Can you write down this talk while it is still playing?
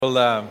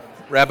We'll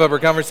wrap up our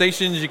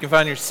conversations. You can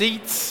find your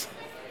seats.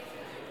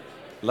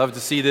 Love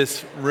to see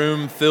this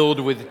room filled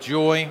with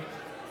joy.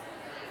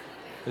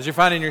 As you're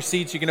finding your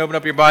seats, you can open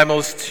up your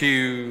Bibles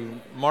to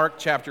Mark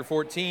chapter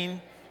 14. I'm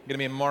going to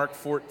be in Mark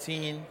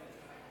 14.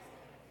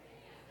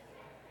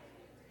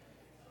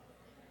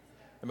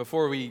 And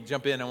before we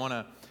jump in,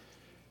 I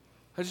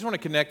just want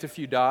to connect a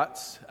few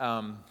dots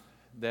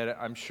that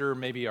I'm sure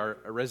maybe are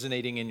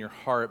resonating in your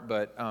heart.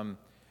 But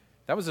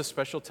that was a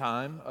special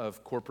time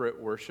of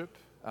corporate worship.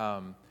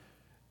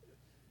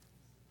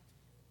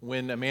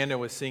 When Amanda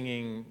was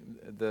singing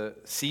the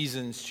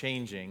seasons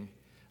changing,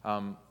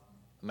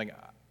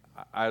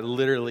 I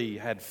literally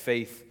had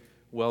faith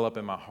well up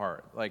in my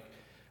heart. Like,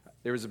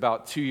 there was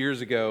about 2 years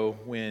ago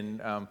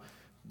when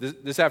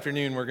this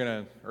afternoon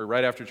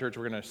right after church,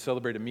 we're going to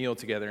celebrate a meal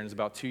together. And it's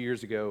about 2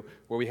 years ago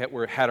where we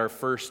had our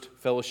first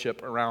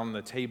fellowship around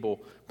the table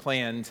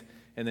planned,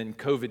 and then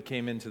COVID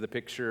came into the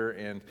picture,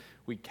 and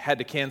we had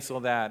to cancel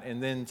that.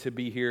 And then to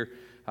be here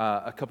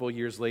a couple of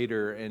years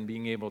later and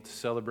being able to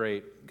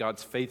celebrate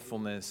God's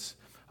faithfulness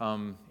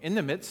in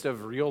the midst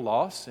of real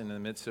loss, in the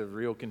midst of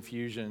real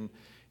confusion,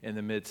 in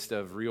the midst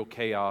of real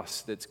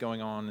chaos that's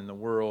going on in the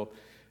world.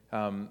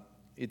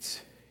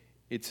 It's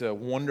a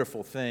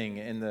wonderful thing.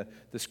 And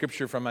the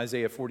scripture from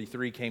Isaiah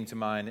 43 came to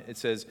mind. It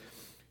says,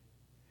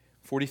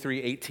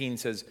 43:18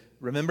 says,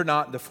 "Remember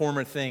not the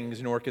former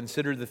things, nor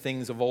consider the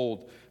things of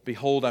old.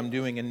 Behold, I'm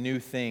doing a new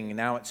thing.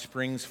 Now it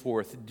springs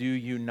forth. Do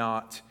you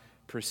not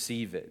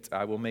perceive it?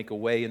 I will make a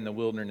way in the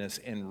wilderness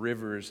and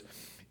rivers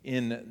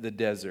in the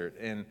desert."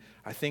 And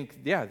I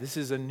think, this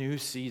is a new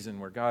season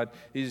where God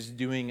is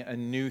doing a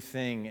new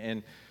thing.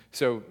 And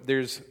so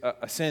there's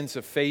a sense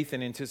of faith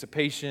and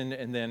anticipation.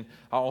 And then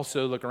I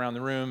also look around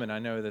the room, and I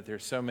know that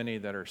there's so many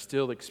that are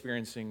still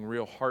experiencing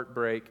real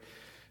heartbreak.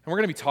 And we're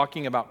going to be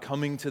talking about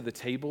coming to the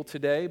table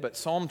today. But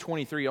Psalm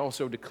 23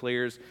 also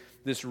declares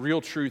this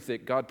real truth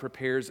that God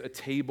prepares a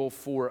table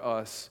for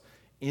us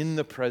in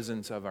the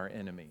presence of our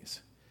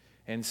enemies.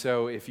 And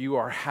so if you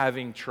are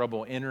having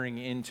trouble entering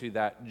into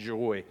that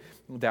joy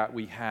that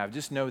we have,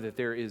 just know that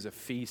there is a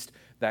feast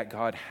that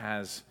God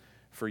has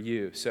for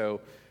you. So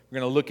we're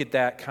going to look at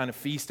that kind of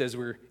feast as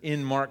we're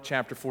in Mark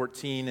chapter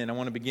 14. And I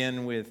want to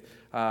begin with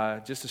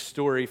just a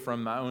story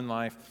from my own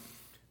life.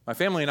 My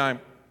family and I,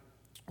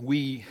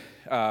 we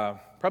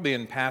probably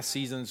in past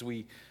seasons,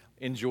 we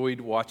enjoyed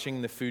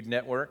watching the Food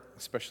Network,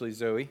 especially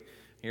Zoe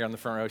here on the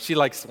front row. She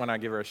likes when I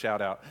give her a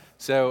shout out.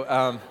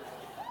 So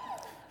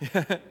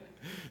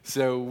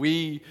So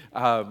we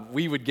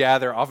would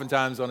gather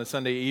oftentimes on a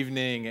Sunday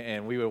evening,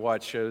 and we would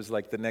watch shows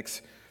like the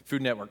next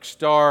Food Network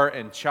Star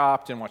and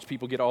Chopped, and watch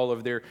people get all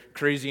of their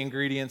crazy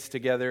ingredients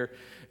together.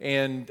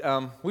 And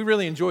we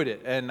really enjoyed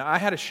it. And I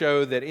had a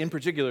show that in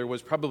particular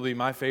was probably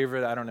my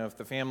favorite. I don't know if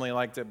the family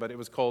liked it, but it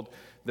was called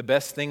The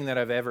Best Thing That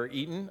I've Ever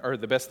Eaten, or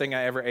The Best Thing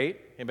I Ever Ate.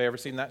 Anybody ever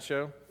seen that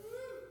show?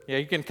 Yeah,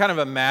 you can kind of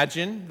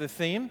imagine the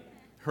theme,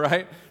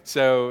 right?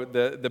 So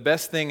the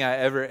best thing I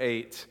ever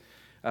ate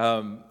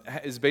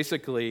is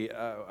basically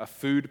a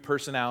food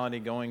personality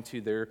going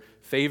to their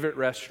favorite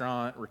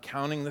restaurant,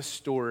 recounting the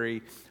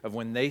story of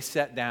when they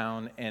sat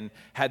down and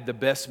had the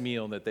best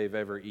meal that they've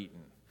ever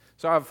eaten.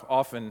 So I've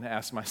often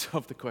asked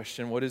myself the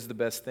question, what is the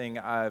best thing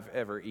I've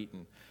ever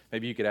eaten?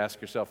 Maybe you could ask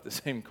yourself the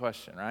same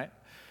question, right?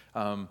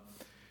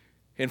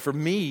 And for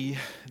me,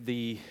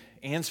 the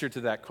answer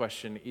to that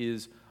question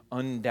is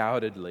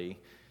undoubtedly,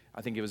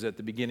 I think it was at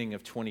the beginning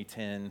of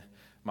 2010,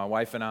 my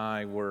wife and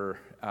I were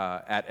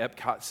at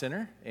Epcot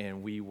Center,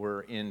 and we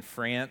were in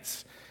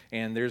France.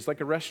 And there's like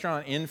a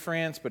restaurant in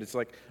France, but it's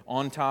like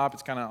on top.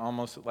 It's kind of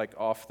almost like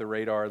off the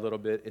radar a little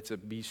bit. It's a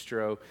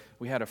bistro.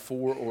 We had a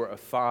 4 or a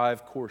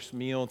 5-course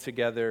meal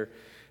together,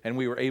 and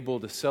we were able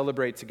to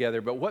celebrate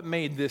together. But what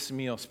made this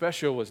meal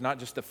special was not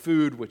just the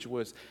food, which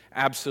was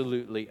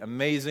absolutely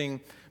amazing,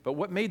 but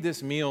what made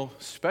this meal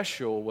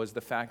special was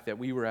the fact that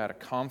we were at a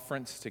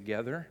conference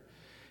together,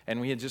 and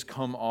we had just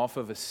come off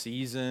of a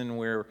season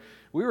where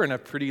we were in a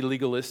pretty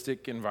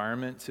legalistic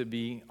environment, to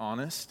be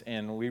honest,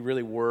 and we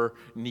really were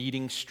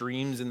needing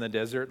streams in the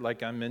desert,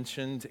 like I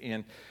mentioned.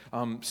 And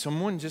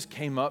someone just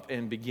came up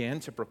and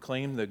began to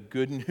proclaim the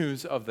good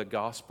news of the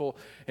gospel,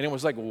 and it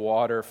was like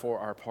water for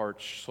our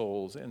parched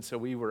souls. And so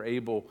we were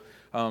able,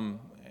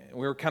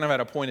 we were kind of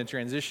at a point of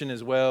transition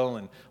as well,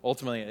 and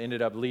ultimately it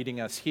ended up leading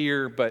us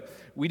here. But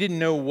we didn't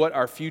know what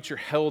our future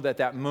held at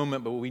that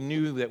moment, but we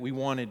knew that we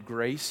wanted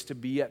grace to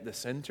be at the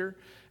center.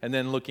 And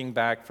then looking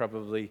back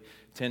probably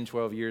 10,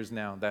 12 years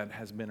now, that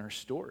has been our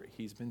story.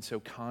 He's been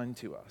so kind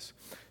to us.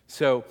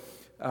 So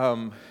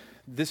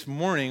this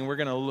morning, we're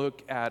going to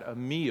look at a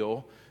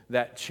meal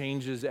that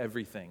changes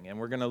everything. And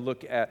we're going to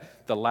look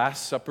at the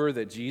Last Supper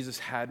that Jesus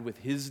had with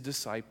his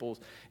disciples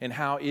and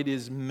how it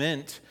is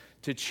meant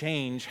to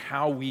change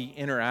how we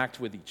interact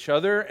with each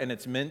other, and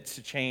it's meant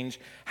to change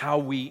how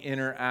we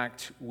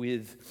interact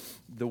with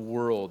the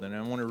world. And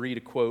I want to read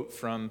a quote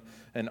from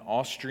an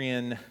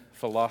Austrian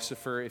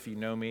philosopher. If you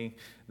know me,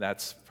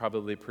 that's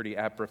probably pretty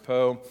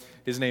apropos.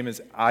 His name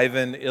is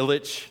Ivan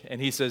Illich, and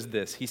he says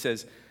this. He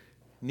says,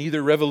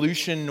 Neither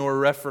revolution nor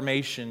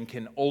reformation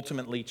can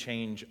ultimately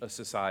change a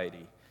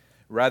society.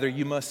 Rather,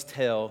 you must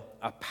tell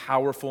a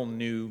powerful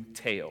new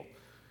tale,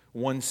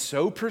 one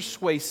so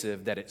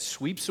persuasive that it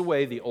sweeps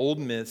away the old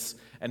myths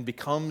and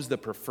becomes the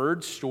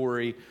preferred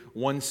story,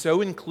 one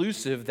so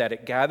inclusive that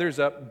it gathers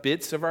up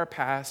bits of our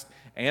past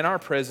and our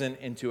present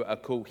into a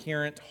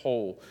coherent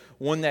whole,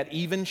 one that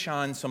even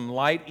shines some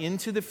light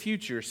into the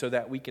future so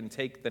that we can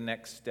take the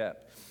next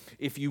step.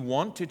 If you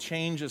want to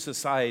change a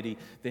society,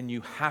 then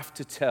you have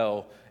to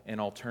tell an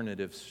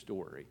alternative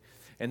story.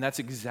 And that's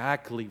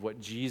exactly what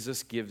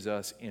Jesus gives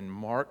us in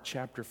Mark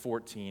chapter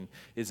 14,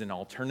 is an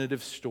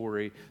alternative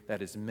story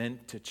that is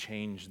meant to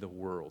change the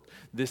world.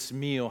 This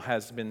meal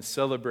has been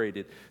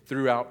celebrated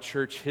throughout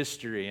church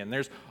history, and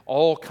there's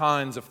all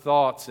kinds of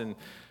thoughts and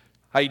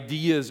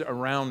ideas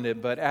around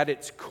it, but at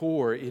its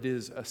core, it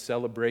is a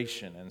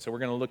celebration. And so we're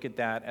going to look at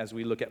that as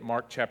we look at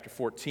Mark chapter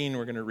 14.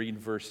 We're going to read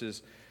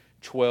verses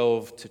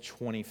 12 to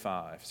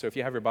 25. So if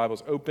you have your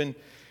Bibles open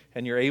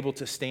and you're able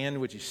to stand,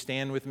 would you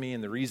stand with me?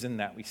 And the reason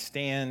that we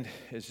stand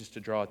is just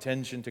to draw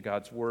attention to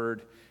God's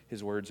word.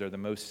 His words are the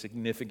most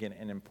significant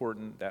and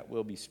important that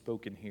will be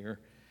spoken here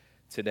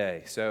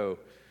today. So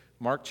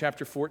Mark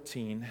chapter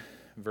 14,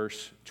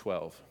 verse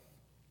 12.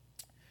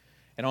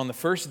 And on the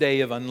first day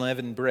of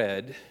unleavened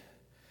bread,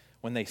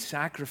 when they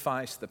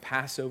sacrificed the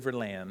Passover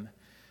lamb,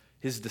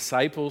 his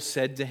disciples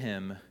said to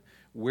him,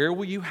 "Where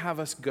will you have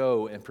us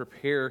go and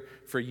prepare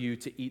for you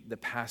to eat the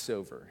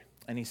Passover?"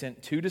 And he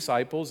sent 2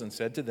 disciples and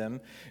said to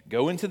them,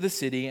 "Go into the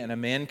city, and a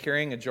man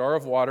carrying a jar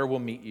of water will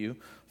meet you.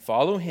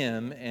 Follow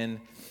him, and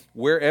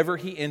wherever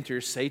he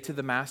enters, say to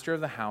the master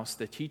of the house,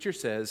 'The teacher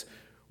says,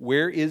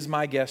 where is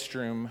my guest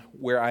room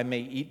where I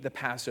may eat the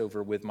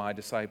Passover with my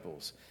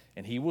disciples?'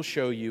 And he will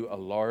show you a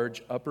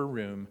large upper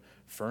room,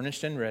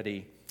 furnished and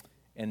ready,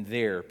 and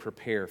there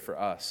prepare for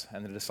us."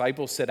 And the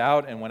disciples set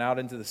out and went out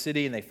into the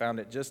city, and they found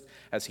it just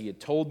as he had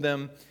told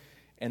them,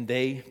 and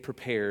they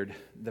prepared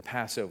the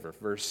Passover.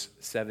 Verse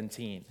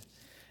 17.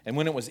 And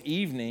when it was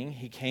evening,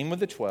 he came with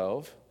the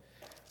 12,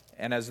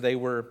 and as they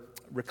were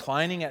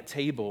reclining at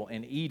table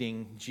and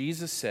eating,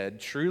 Jesus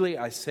said, "Truly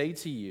I say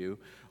to you,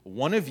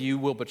 one of you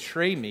will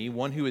betray me,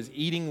 one who is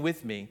eating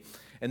with me."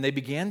 And they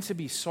began to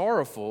be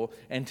sorrowful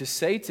and to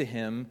say to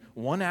him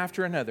one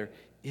after another,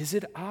 "Is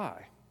it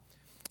I?"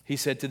 He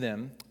said to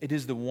them, "It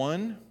is the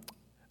one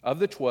of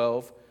the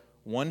 12,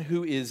 one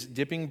who is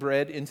dipping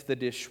bread into the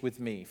dish with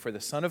me. For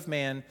the Son of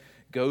Man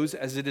goes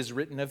as it is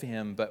written of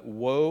him, but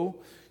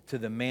woe to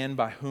the man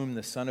by whom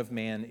the Son of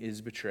Man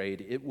is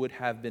betrayed. It would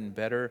have been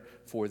better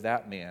for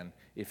that man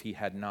if he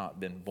had not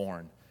been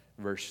born."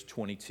 Verse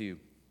 22.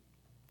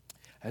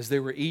 As they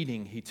were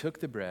eating, he took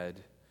the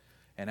bread,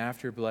 and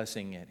after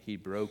blessing it, he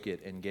broke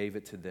it and gave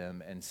it to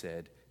them and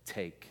said,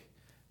 "Take,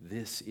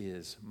 this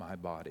is my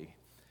body."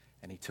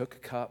 And he took a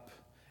cup,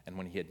 and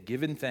when he had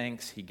given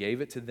thanks, he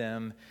gave it to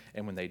them.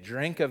 And when they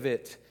drank of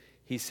it,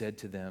 he said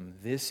to them,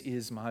 "This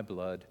is my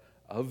blood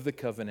of the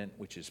covenant,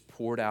 which is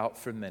poured out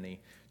for many.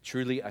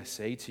 Truly I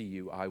say to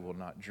you, I will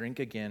not drink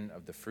again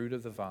of the fruit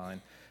of the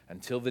vine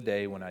until the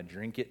day when I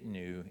drink it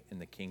new in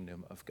the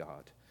kingdom of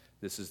God."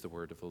 This is the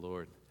word of the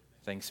Lord.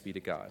 Thanks be to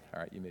God.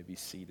 All right, you may be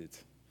seated.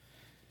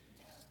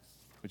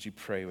 Would you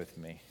pray with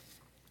me?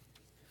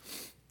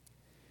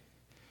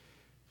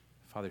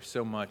 Father,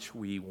 so much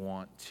we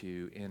want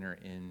to enter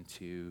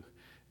into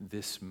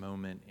this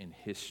moment in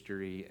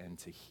history and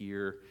to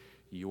hear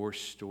your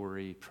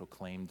story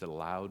proclaimed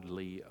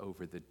loudly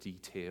over the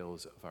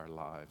details of our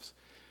lives.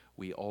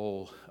 We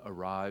all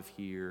arrive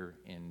here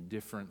in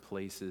different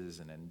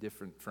places and in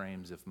different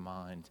frames of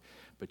mind,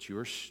 but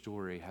your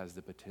story has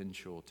the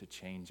potential to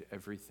change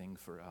everything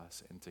for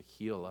us and to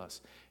heal us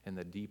in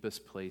the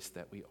deepest place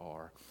that we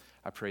are.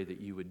 I pray that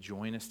you would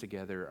join us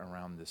together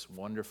around this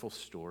wonderful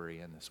story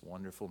and this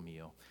wonderful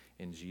meal.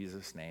 In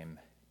Jesus' name,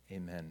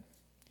 amen.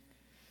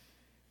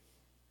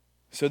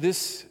 So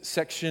this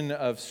section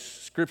of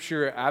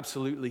Scripture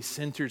absolutely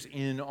centers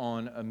in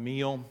on a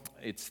meal.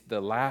 It's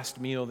the last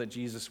meal that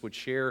Jesus would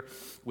share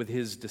with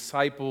his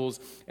disciples,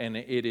 and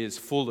it is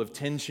full of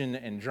tension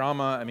and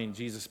drama. I mean,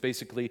 Jesus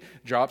basically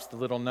drops the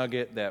little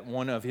nugget that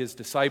one of his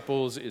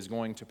disciples is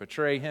going to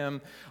betray him.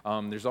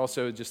 There's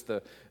also just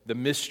the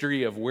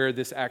mystery of where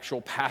this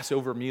actual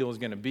Passover meal is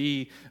going to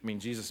be. I mean,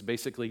 Jesus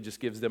basically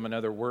just gives them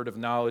another word of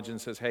knowledge and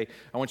says, "Hey,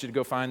 I want you to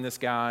go find this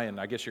guy, and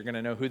I guess you're going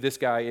to know who this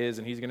guy is,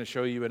 and he's going to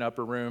show you an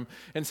upper room."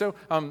 And so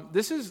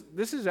this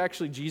is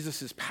actually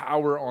Jesus'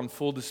 power on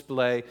full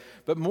display.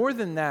 But more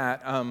than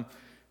that,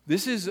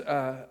 this is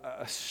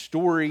a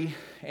story,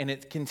 and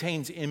it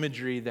contains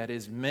imagery that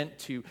is meant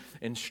to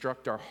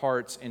instruct our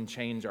hearts and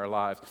change our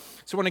lives.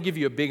 So I want to give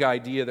you a big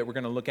idea that we're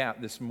going to look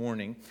at this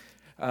morning.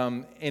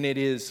 And it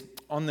is,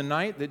 on the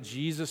night that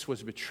Jesus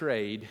was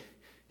betrayed,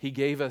 he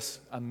gave us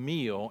a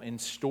meal in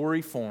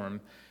story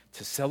form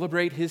to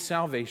celebrate his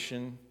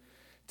salvation,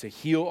 to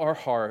heal our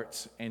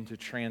hearts, and to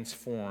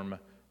transform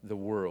the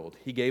world.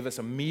 He gave us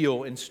a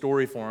meal in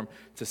story form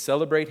to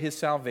celebrate his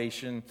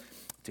salvation,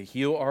 to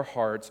heal our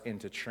hearts,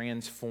 and to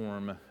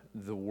transform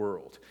the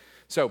world.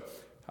 So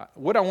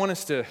What I want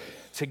us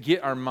to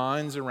get our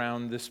minds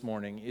around this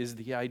morning is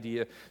the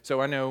idea.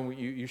 So I know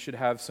you should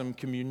have some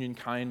communion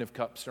kind of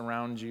cups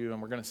around you,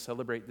 and we're going to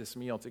celebrate this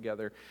meal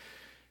together.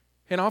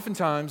 And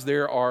oftentimes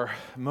there are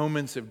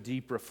moments of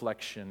deep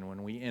reflection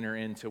when we enter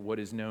into what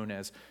is known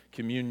as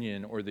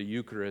communion or the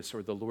Eucharist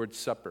or the Lord's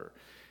Supper.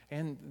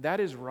 And that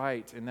is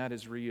right, and that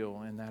is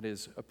real, and that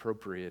is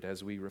appropriate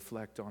as we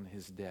reflect on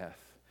his death.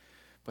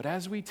 But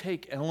as we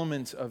take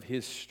elements of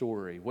his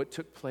story, what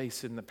took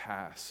place in the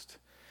past,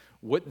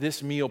 what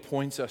this meal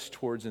points us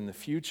towards in the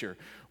future,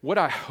 what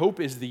I hope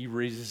is the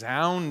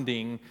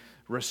resounding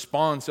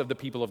response of the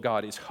people of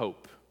God is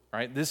hope.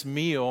 Right? This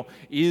meal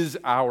is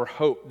our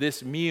hope.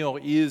 This meal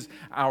is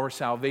our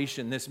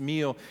salvation. This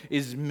meal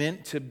is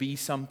meant to be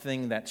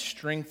something that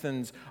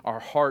strengthens our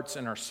hearts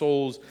and our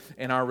souls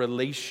and our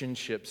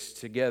relationships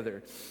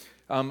together.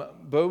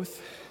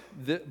 Both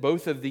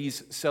of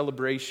these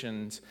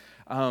celebrations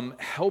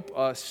help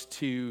us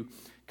to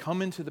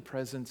come into the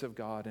presence of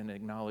God and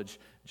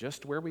acknowledge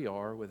just where we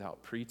are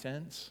without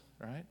pretense.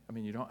 Right? I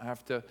mean, you don't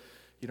have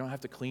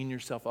to clean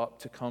yourself up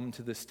to come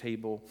to this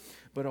table,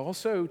 but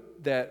also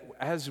that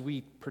as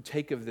we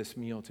partake of this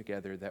meal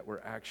together, that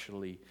we're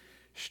actually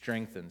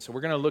strengthened. So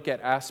we're going to look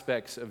at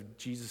aspects of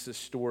Jesus'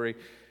 story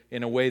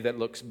in a way that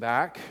looks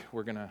back.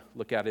 We're going to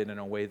look at it in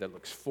a way that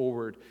looks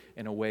forward,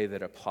 in a way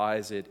that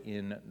applies it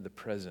in the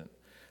present.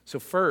 So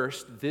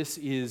first, this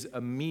is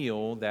a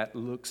meal that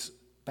looks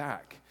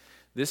back.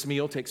 This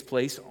meal takes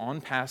place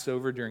on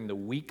Passover during the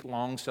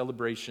week-long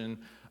celebration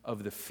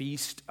of the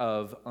Feast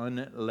of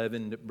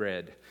Unleavened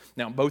Bread.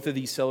 Now, both of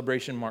these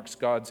celebrations marks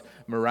God's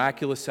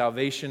miraculous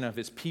salvation of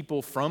his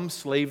people from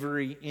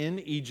slavery in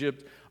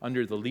Egypt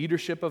under the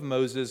leadership of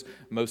Moses,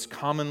 most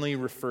commonly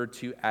referred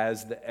to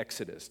as the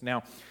Exodus.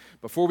 Now,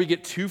 before we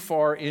get too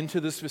far into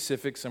the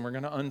specifics, and we're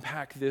going to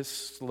unpack this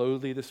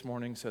slowly this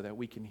morning so that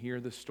we can hear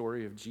the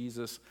story of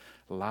Jesus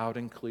loud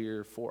and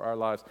clear for our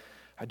lives,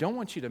 I don't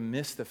want you to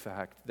miss the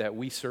fact that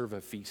we serve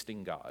a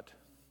feasting God,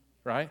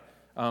 right?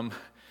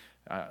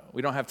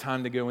 We don't have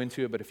time to go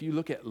into it, but if you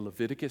look at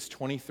Leviticus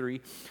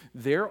 23,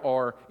 there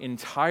are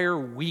entire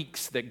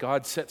weeks that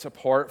God sets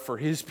apart for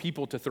his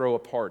people to throw a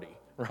party,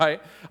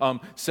 right?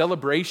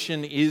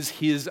 Celebration is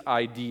his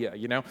idea,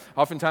 you know?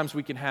 Oftentimes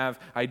we can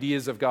have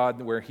ideas of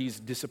God where he's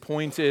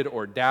disappointed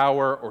or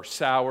dour or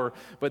sour,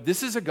 but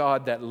this is a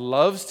God that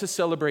loves to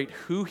celebrate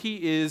who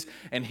he is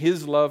and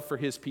his love for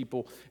his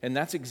people, and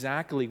that's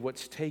exactly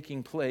what's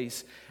taking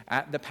place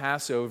at the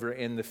Passover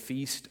and the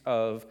Feast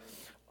of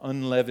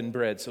Unleavened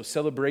Bread. So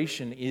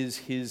celebration is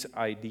his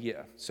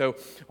idea. So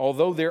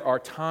although there are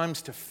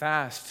times to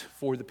fast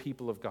for the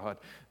people of God,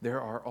 there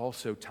are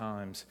also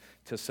times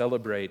to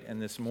celebrate. And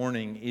this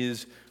morning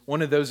is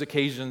one of those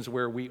occasions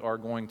where we are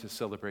going to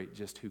celebrate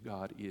just who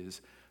God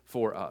is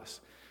for us.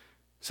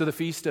 So the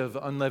Feast of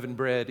Unleavened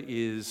Bread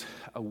is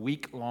a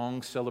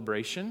week-long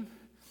celebration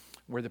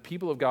where the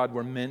people of God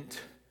were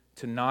meant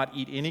to not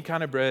eat any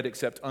kind of bread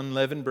except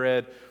unleavened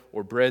bread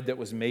or bread that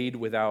was made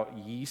without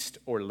yeast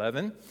or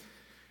leaven.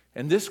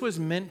 And this was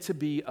meant to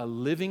be a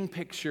living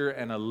picture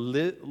and a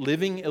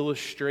living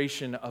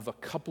illustration of a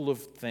couple of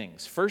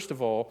things. First of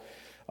all,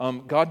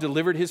 God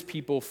delivered his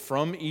people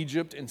from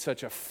Egypt in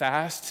such a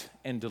fast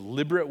and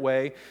deliberate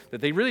way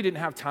that they really didn't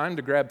have time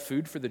to grab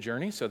food for the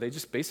journey. So they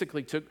just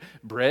basically took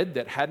bread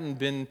that hadn't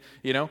been,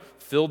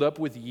 filled up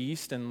with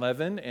yeast and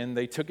leaven, and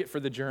they took it for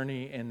the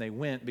journey and they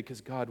went because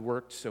God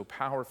worked so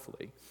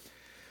powerfully.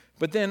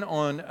 But then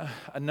on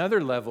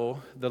another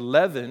level, the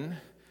leaven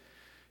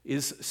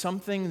is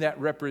something that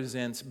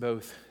represents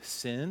both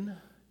sin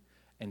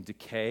and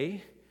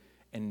decay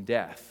and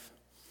death.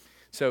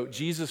 So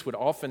Jesus would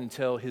often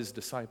tell his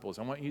disciples,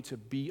 I want you to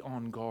be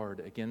on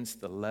guard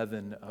against the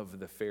leaven of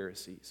the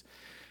Pharisees.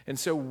 And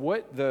so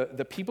what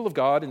the people of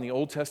God in the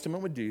Old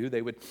Testament would do,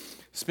 they would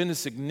spend a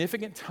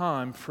significant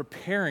time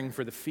preparing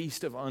for the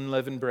Feast of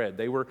Unleavened Bread.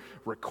 They were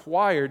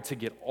required to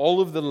get all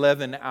of the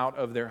leaven out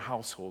of their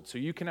household. So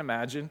you can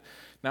imagine,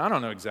 now I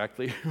don't know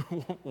exactly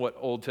what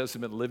Old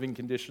Testament living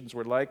conditions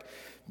were like,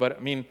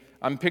 but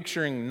I'm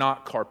picturing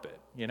not carpet.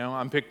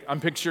 I'm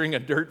picturing a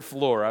dirt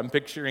floor. I'm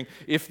picturing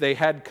if they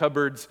had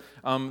cupboards,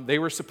 they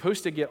were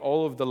supposed to get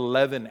all of the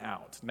leaven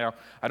out. Now,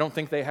 I don't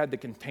think they had the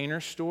Container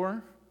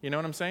Store. You know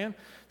what I'm saying?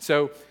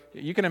 So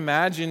you can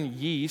imagine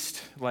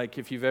yeast, like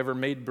if you've ever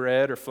made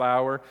bread or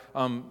flour,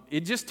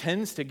 it just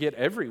tends to get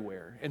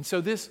everywhere. And so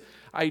this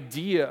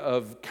idea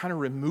of kind of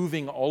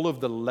removing all of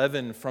the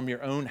leaven from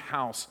your own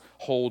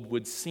household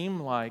would seem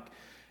like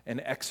an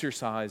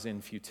exercise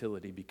in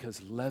futility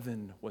because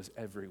leaven was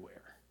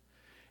everywhere.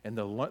 And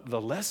the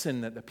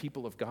lesson that the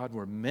people of God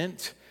were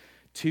meant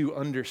to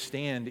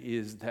understand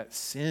is that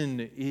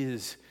sin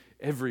is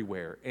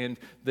everywhere. And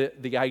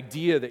the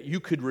idea that you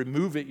could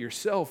remove it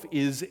yourself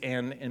is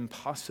an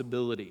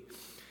impossibility.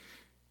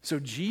 So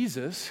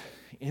Jesus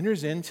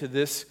enters into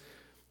this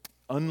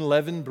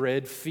unleavened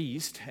bread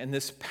feast and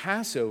this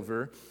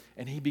Passover,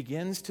 and he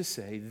begins to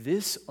say,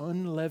 this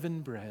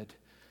unleavened bread,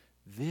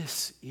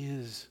 this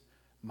is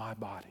my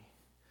body.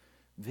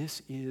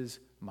 This is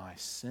my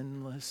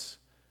sinless,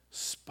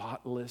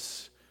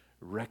 spotless,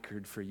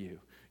 record for you.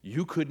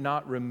 You could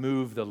not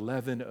remove the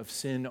leaven of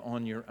sin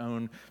on your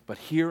own, but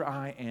here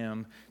I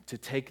am to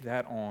take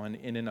that on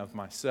in and of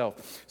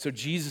myself. So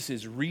Jesus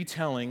is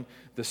retelling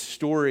the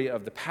story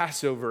of the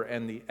Passover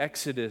and the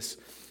Exodus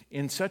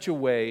in such a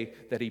way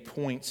that he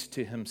points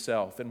to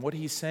himself. And what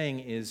he's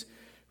saying is,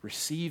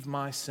 receive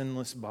my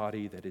sinless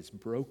body that is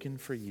broken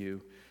for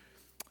you,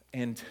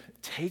 and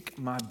take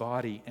my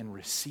body and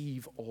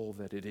receive all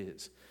that it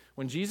is.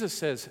 When Jesus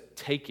says,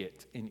 take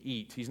it and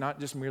eat, he's not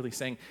just merely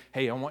saying,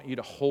 hey, I want you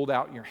to hold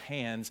out your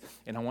hands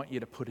and I want you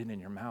to put it in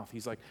your mouth.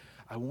 He's like,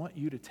 I want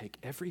you to take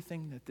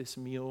everything that this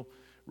meal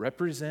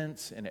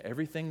represents and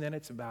everything that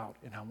it's about,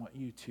 and I want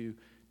you to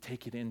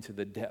take it into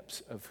the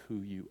depths of who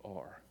you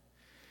are.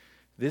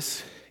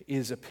 This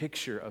is a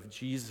picture of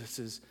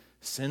Jesus'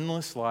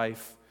 sinless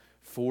life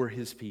for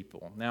his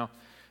people. Now,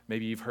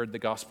 maybe you've heard the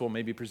gospel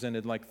maybe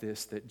presented like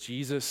this, that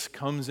Jesus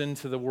comes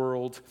into the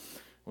world.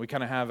 We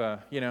kind of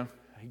have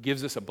he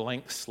gives us a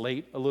blank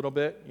slate a little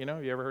bit. You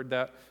ever heard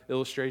that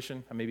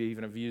illustration? I maybe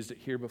even have used it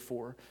here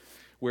before,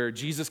 where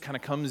Jesus kind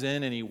of comes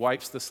in and he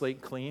wipes the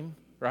slate clean,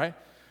 right?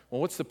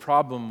 Well, what's the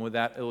problem with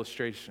that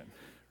illustration,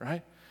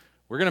 right?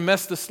 We're going to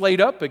mess the slate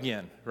up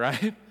again,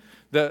 right?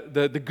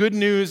 The good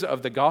news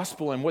of the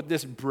gospel and what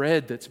this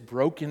bread that's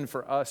broken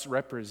for us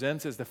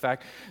represents is the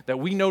fact that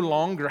we no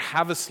longer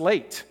have a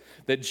slate,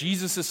 that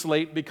Jesus'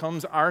 slate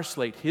becomes our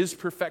slate. His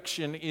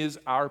perfection is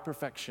our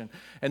perfection.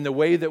 And the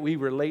way that we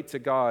relate to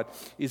God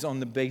is on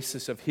the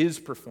basis of his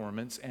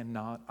performance and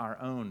not our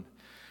own.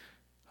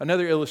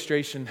 Another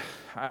illustration,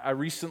 I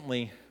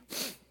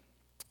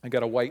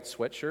got a white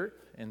sweatshirt,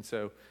 and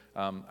so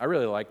I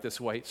really like this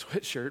white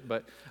sweatshirt,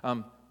 but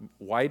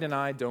White and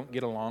I don't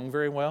get along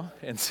very well,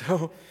 and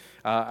so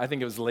I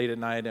think it was late at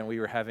night, and we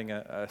were having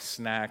a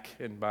snack,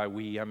 and by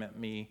we, I meant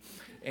me,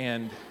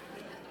 and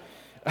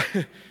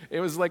it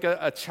was like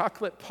a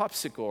chocolate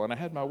popsicle, and I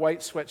had my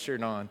white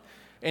sweatshirt on,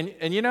 and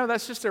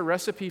that's just a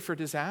recipe for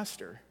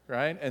disaster,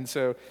 right? And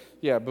so,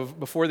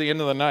 before the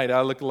end of the night,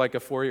 I looked like a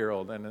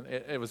 4-year-old, and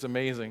it was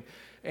amazing.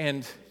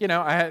 And,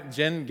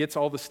 Jen gets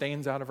all the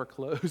stains out of her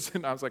clothes,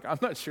 and I was like, I'm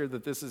not sure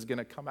that this is going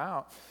to come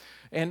out.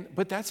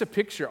 But that's a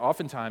picture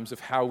oftentimes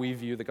of how we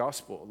view the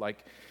gospel.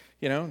 Like,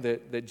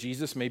 that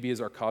Jesus maybe is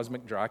our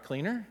cosmic dry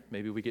cleaner.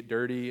 Maybe we get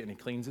dirty and he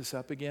cleans us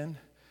up again.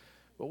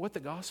 But what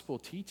the gospel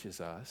teaches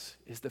us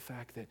is the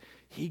fact that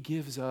he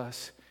gives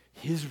us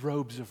his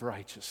robes of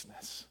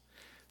righteousness.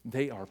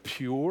 They are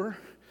pure,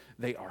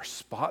 they are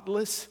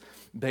spotless,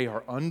 they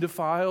are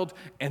undefiled,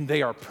 and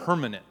they are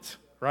permanent,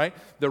 right?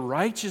 The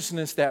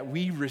righteousness that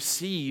we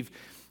receive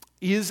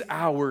is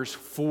ours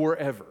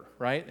forever.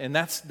 Right? And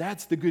that's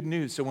the good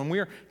news. So when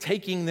we're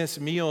taking this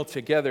meal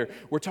together,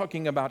 we're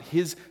talking about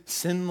his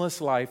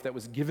sinless life that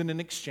was given in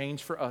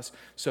exchange for us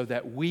so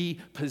that we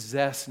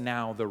possess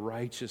now the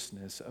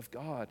righteousness of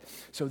God.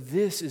 So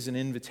this is an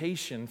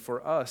invitation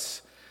for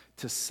us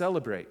to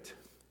celebrate.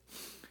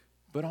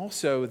 But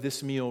also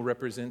this meal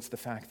represents the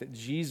fact that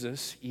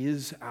Jesus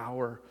is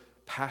our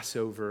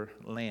Passover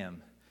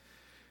lamb.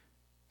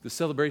 The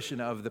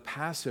celebration of the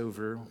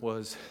Passover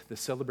was the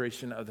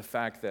celebration of the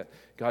fact that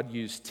God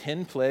used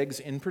 10 plagues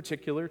in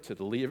particular to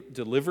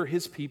deliver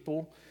his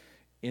people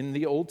in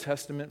the Old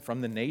Testament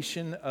from the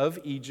nation of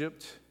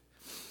Egypt.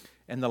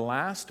 And the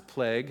last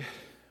plague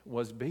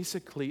was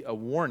basically a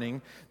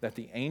warning that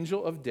the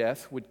angel of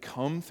death would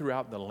come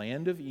throughout the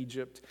land of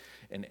Egypt,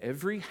 and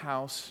every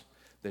house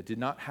that did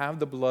not have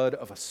the blood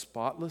of a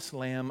spotless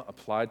lamb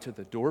applied to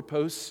the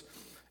doorposts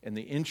and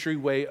the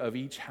entryway of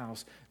each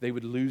house, they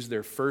would lose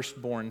their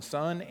firstborn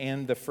son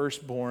and the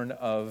firstborn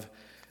of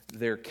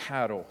their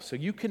cattle. So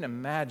you can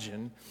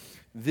imagine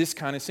this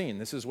kind of scene.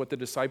 This is what the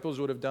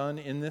disciples would have done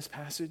in this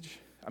passage.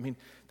 I mean,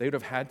 they would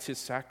have had to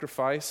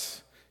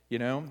sacrifice,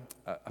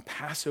 a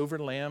Passover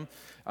lamb.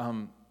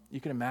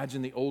 You can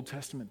imagine the Old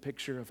Testament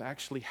picture of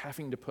actually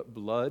having to put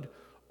blood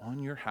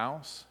on your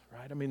house,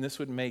 right? I mean, this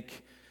would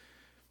make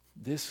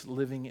this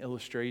living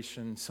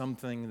illustration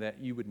something that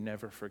you would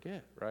never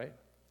forget, right?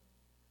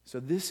 So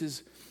this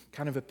is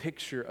kind of a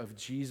picture of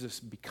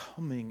Jesus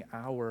becoming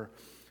our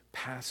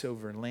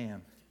Passover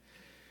lamb.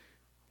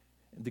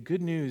 The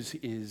good news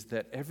is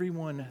that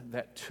everyone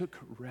that took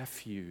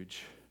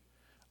refuge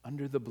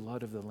under the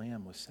blood of the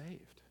lamb was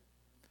saved.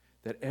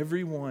 That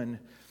everyone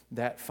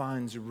that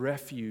finds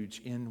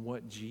refuge in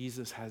what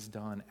Jesus has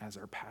done as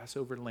our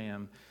Passover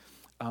lamb,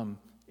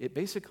 it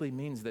basically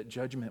means that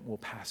judgment will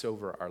pass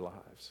over our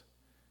lives.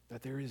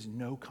 That there is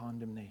no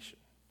condemnation.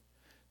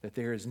 That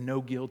there is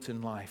no guilt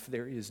in life.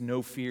 There is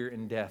no fear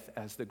in death,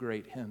 as the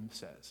great hymn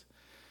says.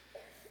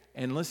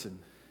 And listen,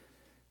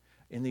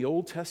 in the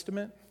Old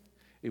Testament,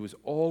 it was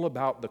all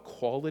about the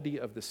quality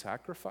of the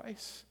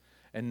sacrifice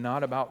and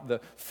not about the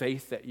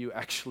faith that you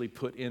actually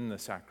put in the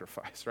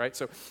sacrifice, right?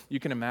 So you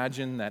can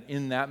imagine that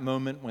in that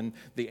moment when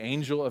the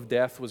angel of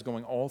death was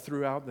going all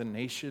throughout the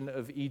nation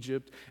of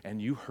Egypt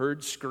and you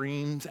heard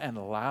screams and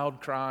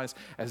loud cries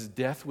as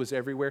death was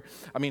everywhere.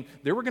 I mean,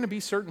 there were going to be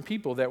certain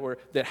people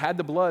that had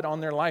the blood on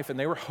their life and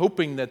they were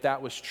hoping that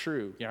that was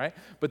true, right?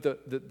 But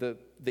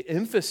the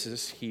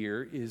emphasis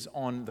here is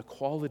on the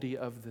quality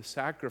of the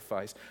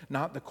sacrifice,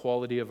 not the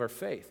quality of our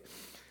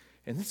faith.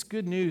 And it's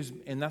good news,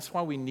 and that's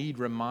why we need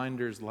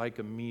reminders like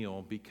a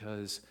meal,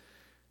 because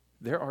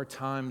there are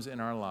times in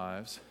our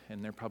lives,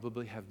 and there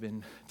probably have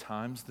been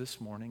times this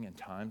morning and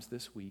times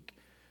this week,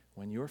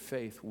 when your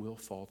faith will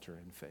falter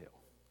and fail,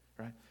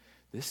 right?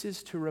 This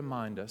is to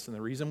remind us, and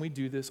the reason we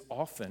do this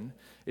often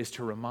is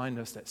to remind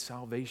us that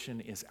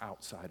salvation is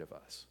outside of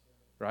us,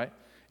 right?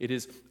 It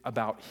is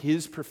about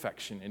His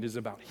perfection, it is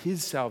about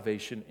His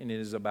salvation, and it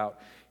is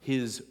about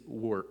His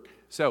work.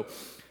 So,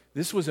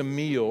 this was a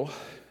meal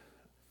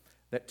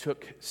that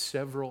took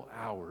several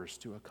hours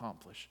to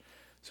accomplish.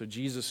 So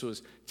Jesus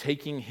was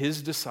taking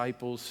His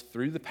disciples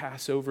through the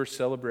Passover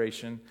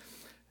celebration.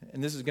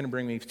 And this is going to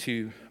bring me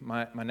to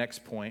my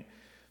next point.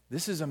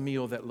 This is a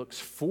meal that looks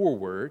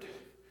forward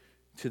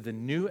to the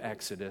new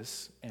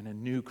Exodus and a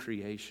new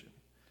creation.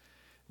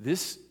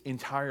 This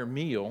entire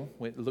meal,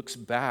 it looks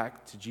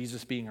back to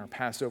Jesus being our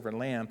Passover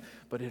lamb,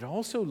 but it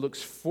also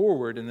looks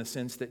forward in the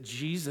sense that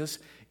Jesus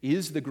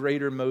is the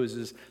greater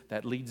Moses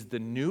that leads the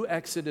new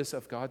exodus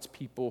of God's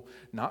people,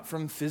 not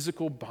from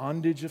physical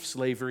bondage of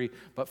slavery,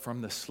 but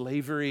from the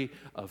slavery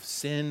of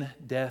sin,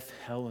 death,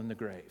 hell, and the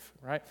grave,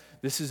 right?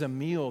 This is a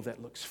meal that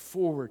looks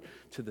forward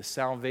to the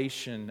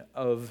salvation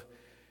of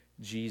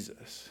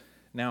Jesus.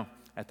 Now,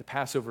 at the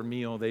Passover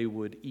meal, they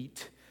would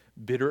eat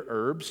bitter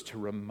herbs to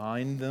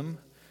remind them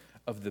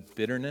of the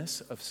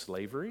bitterness of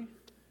slavery.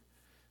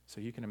 So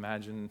you can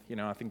imagine,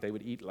 I think they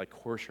would eat like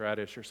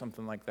horseradish or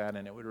something like that,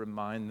 and it would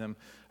remind them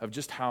of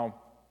just how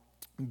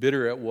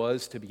bitter it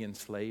was to be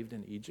enslaved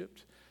in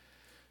Egypt.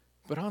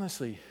 But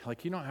honestly,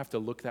 you don't have to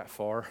look that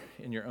far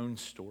in your own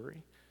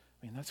story.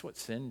 I mean, that's what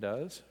sin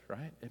does,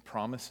 right? It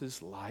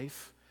promises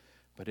life,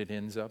 but it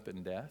ends up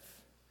in death.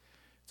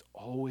 It's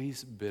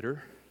always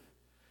bitter.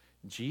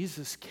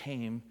 Jesus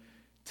came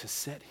to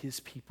set His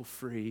people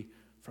free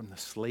from the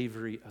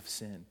slavery of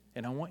sin.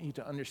 And I want you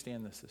to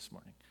understand this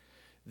morning.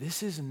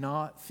 This is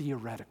not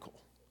theoretical,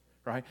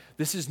 right?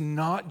 This is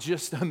not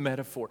just a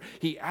metaphor.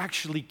 He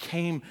actually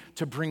came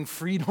to bring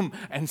freedom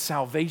and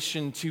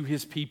salvation to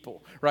His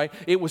people, right?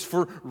 It was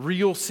for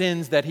real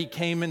sins that He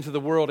came into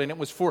the world, and it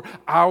was for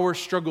our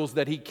struggles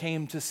that He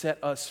came to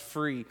set us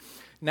free.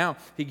 Now,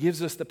 He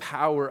gives us the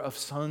power of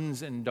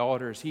sons and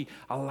daughters. He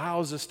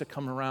allows us to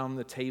come around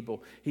the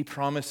table. He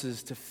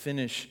promises to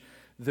finish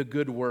the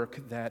good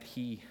work that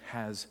He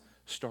has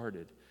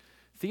started.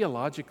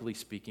 Theologically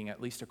speaking,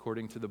 at least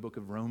according to the book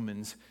of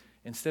Romans,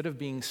 instead of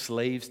being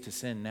slaves to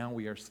sin, now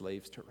we are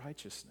slaves to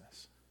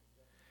righteousness.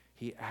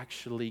 He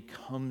actually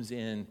comes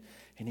in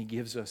and He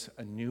gives us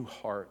a new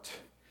heart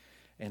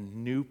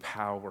and new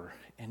power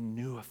and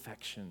new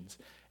affections,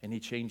 and He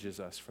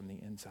changes us from the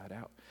inside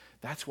out.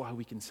 That's why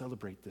we can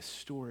celebrate this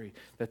story,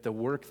 that the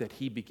work that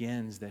He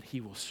begins, that He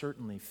will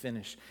certainly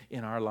finish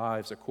in our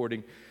lives,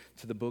 according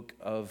to the book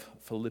of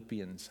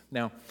Philippians.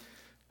 Now,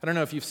 I don't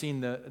know if you've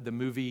seen the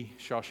movie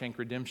Shawshank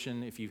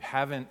Redemption. If you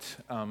haven't,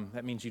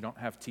 that means you don't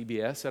have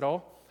TBS at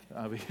all,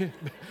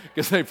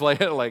 because they play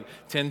it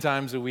 10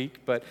 times a week.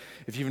 But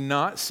if you've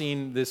not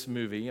seen this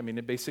movie,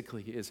 it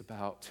basically is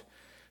about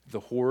the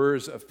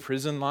horrors of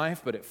prison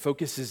life, but it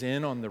focuses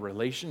in on the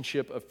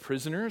relationship of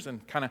prisoners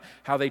and kind of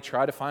how they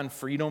try to find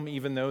freedom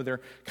even though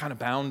they're kind of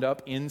bound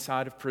up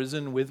inside of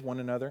prison with one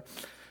another.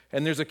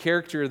 And there's a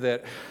character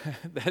that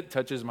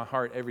touches my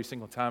heart every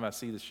single time I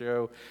see the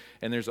show.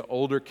 And there's an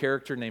older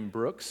character named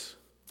Brooks,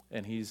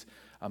 and he's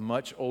a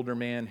much older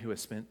man who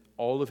has spent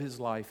all of his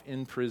life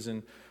in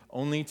prison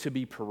only to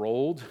be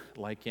paroled,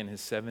 like in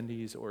his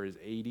 70s or his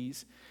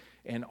 80s.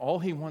 And all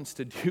he wants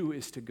to do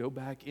is to go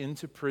back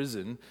into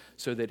prison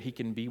so that he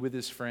can be with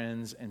his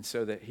friends and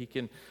so that he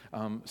can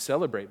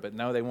celebrate. But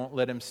no, they won't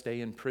let him stay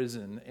in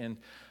prison. And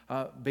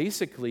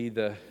basically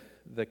the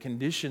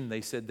condition they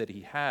said that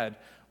he had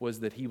was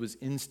that he was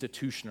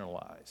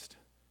institutionalized,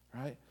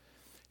 right?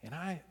 And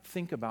I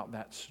think about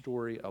that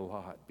story a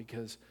lot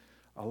because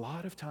a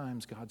lot of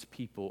times God's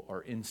people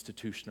are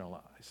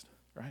institutionalized,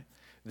 right?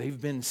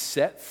 They've been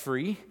set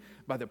free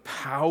by the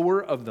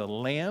power of the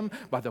Lamb,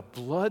 by the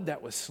blood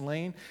that was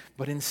slain.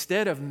 But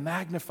instead of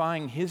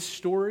magnifying His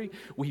story,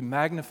 we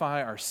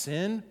magnify our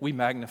sin, we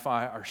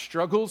magnify our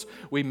struggles,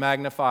 we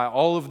magnify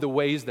all of the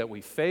ways that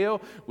we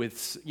fail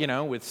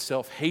with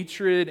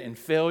self-hatred and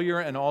failure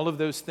and all of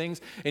those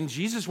things. And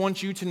Jesus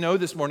wants you to know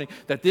this morning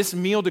that this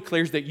meal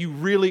declares that you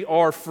really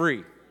are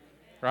free,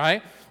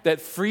 right?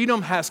 That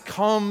freedom has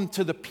come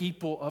to the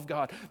people of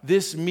God.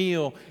 This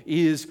meal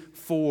is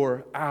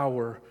for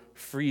our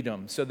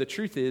freedom. So the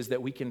truth is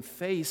that we can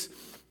face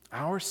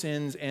our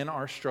sins and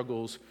our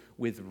struggles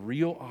with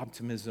real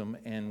optimism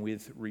and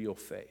with real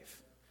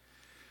faith.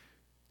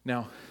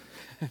 Now,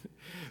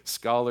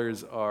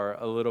 scholars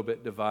are a little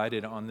bit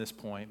divided on this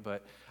point,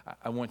 but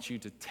I want you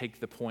to take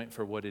the point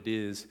for what it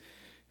is.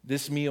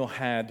 This meal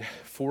had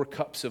 4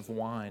 cups of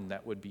wine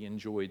that would be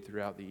enjoyed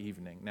throughout the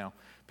evening. Now,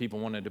 people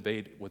want to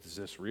debate, was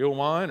this real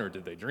wine or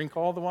did they drink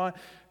all the wine?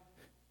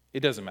 It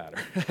doesn't matter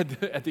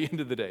at the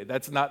end of the day.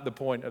 That's not the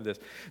point of this.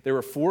 There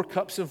were 4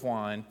 cups of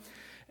wine,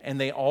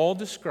 and they all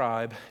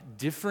describe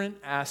different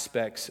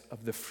aspects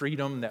of the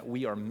freedom that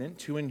we are meant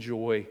to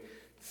enjoy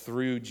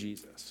through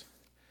Jesus.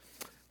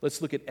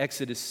 Let's look at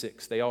Exodus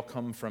 6. They all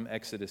come from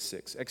Exodus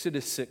 6.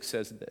 Exodus 6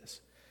 says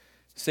this: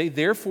 "Say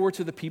therefore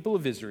to the people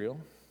of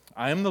Israel,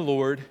 I am the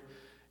Lord,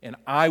 and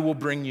I will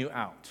bring you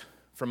out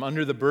from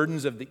under the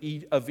burdens of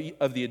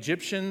the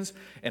Egyptians,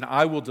 and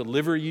I will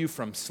deliver you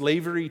from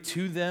slavery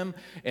to them,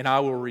 and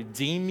I will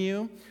redeem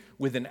you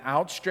with an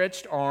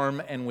outstretched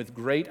arm and with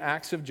great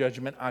acts of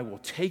judgment. I will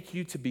take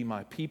you to be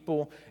my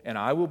people, and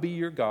I will be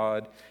your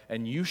God,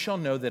 and you shall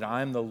know that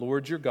I am the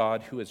Lord your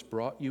God who has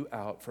brought you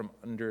out from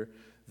under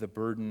the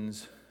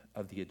burdens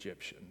of the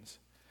Egyptians."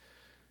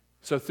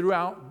 So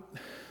throughout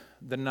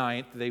the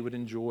night, they would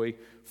enjoy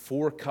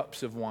 4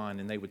 cups of wine,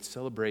 and they would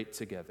celebrate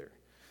together.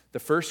 The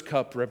first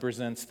cup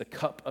represents the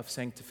cup of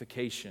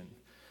sanctification,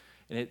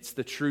 and it's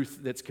the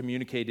truth that's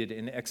communicated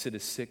in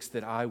Exodus 6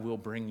 that I will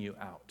bring you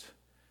out.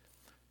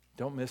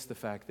 Don't miss the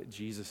fact that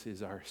Jesus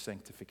is our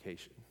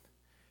sanctification.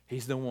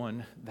 He's the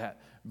one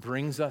that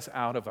brings us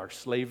out of our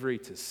slavery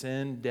to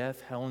sin,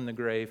 death, hell, and the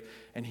grave,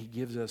 and he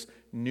gives us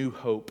new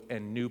hope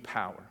and new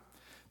power.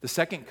 The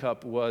second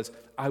cup was,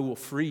 I will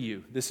free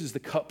you. This is the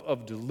cup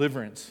of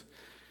deliverance.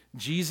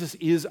 Jesus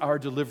is our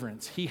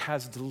deliverance. He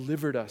has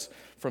delivered us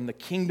from the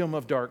kingdom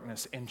of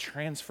darkness and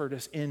transferred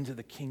us into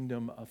the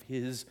kingdom of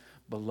his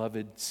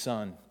beloved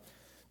Son.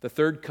 The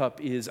third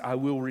cup is, I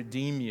will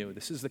redeem you.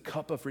 This is the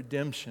cup of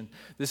redemption.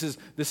 This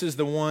is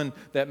the one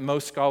that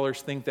most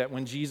scholars think that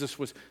when Jesus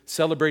was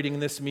celebrating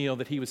this meal,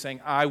 that he was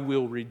saying, I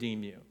will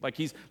redeem you. Like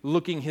he's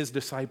looking his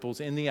disciples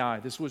in the eye.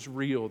 This was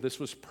real. This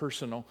was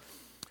personal.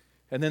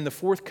 And then the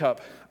fourth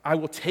cup, I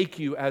will take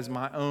you as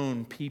my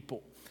own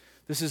people.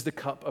 This is the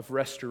cup of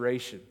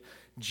restoration.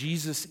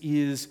 Jesus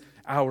is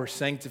our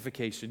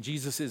sanctification.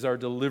 Jesus is our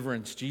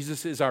deliverance.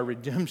 Jesus is our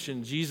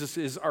redemption. Jesus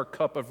is our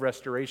cup of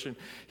restoration.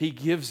 He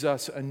gives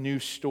us a new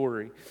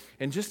story.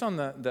 And just on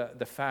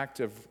the fact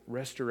of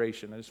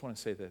restoration, I just want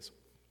to say this.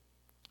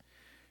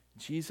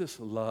 Jesus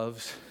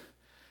loves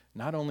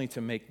not only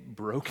to make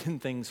broken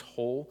things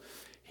whole,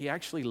 he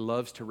actually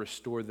loves to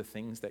restore the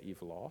things that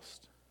you've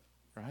lost,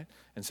 right?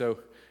 And so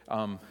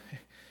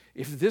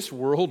if this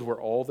world were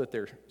all that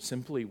there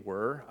simply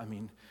were, I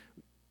mean,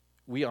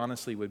 we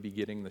honestly would be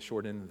getting the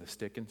short end of the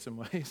stick in some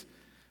ways.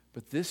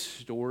 But this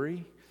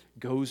story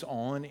goes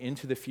on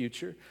into the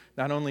future.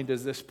 Not only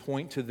does this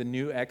point to the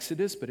new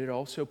Exodus, but it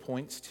also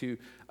points to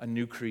a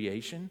new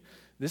creation.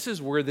 This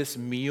is where this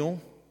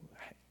meal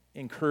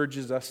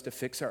encourages us to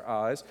fix our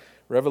eyes.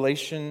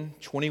 Revelation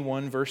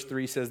 21 verse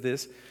 3 says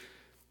this,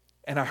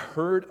 "And I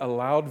heard a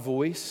loud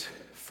voice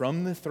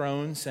from the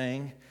throne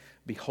saying,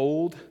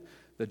 'Behold,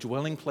 the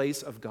dwelling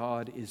place of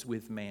God is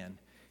with man.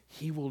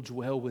 He will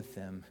dwell with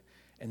them,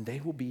 and they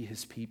will be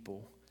his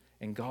people,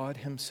 and God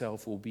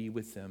himself will be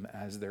with them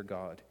as their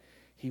God.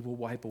 He will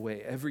wipe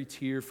away every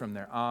tear from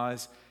their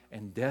eyes,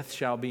 and death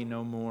shall be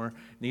no more.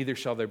 Neither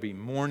shall there be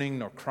mourning,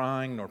 nor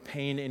crying, nor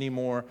pain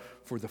anymore,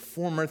 for the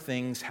former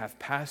things have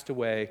passed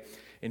away.'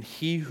 And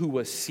he who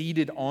was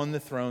seated on the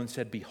throne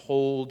said,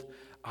 'Behold,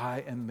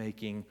 I am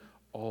making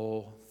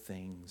all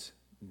things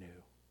new.'"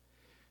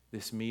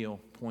 This meal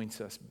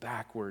points us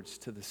backwards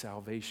to the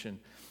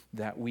salvation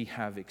that we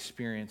have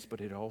experienced,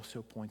 but it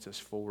also points us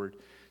forward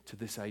to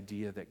this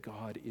idea that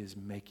God is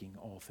making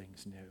all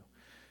things new.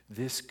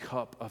 This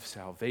cup of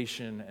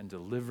salvation and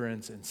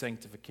deliverance and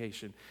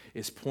sanctification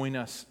is pointing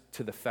us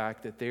to the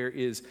fact that there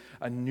is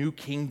a new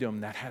kingdom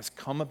that has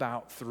come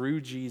about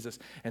through Jesus,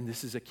 and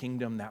this is a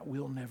kingdom that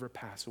will never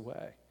pass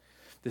away.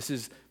 This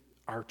is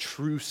our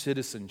true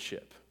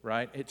citizenship,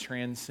 right? It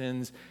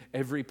transcends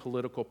every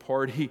political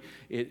party.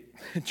 It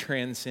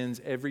transcends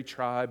every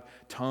tribe,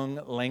 tongue,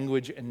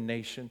 language, and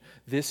nation.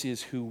 This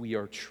is who we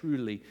are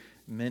truly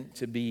meant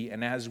to be.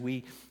 And as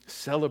we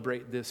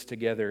celebrate this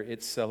together,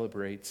 it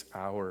celebrates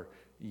our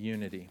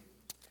unity.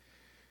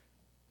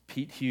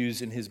 Pete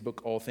Hughes, in his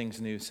book, All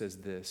Things New, says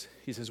this.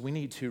 He says, we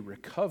need to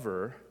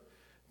recover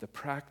the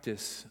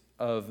practice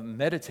of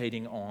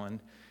meditating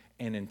on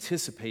and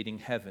anticipating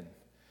heaven.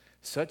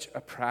 Such a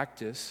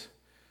practice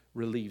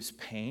relieves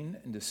pain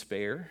and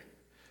despair,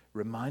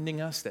 reminding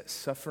us that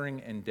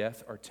suffering and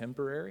death are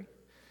temporary.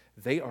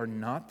 They are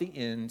not the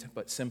end,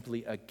 but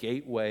simply a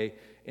gateway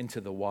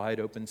into the wide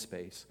open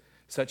space.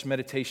 Such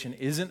meditation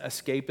isn't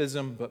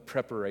escapism, but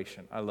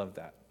preparation. I love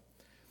that.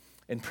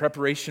 And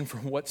preparation for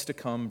what's to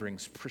come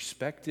brings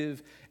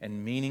perspective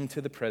and meaning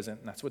to the present,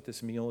 and that's what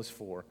this meal is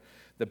for.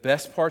 The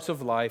best parts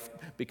of life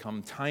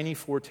become tiny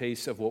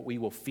foretastes of what we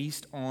will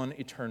feast on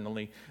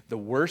eternally. The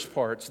worst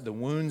parts, the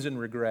wounds and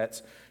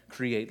regrets,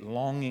 create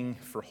longing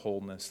for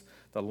wholeness.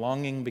 The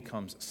longing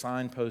becomes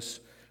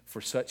signposts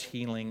for such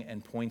healing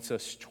and points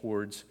us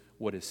towards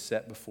what is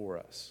set before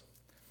us.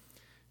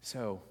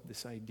 So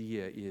this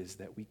idea is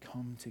that we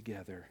come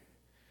together,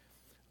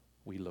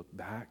 we look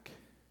back,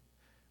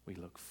 we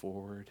look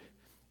forward,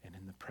 and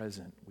in the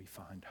present we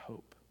find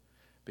hope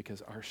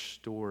because our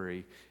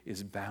story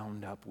is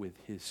bound up with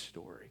his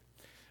story.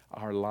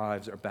 Our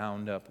lives are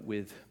bound up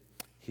with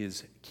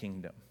his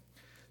kingdom.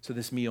 So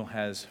this meal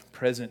has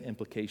present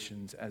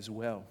implications as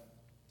well.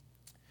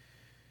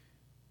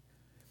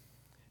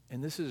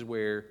 And this is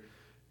where,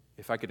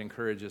 if I could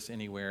encourage us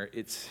anywhere,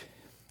 it's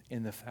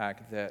in the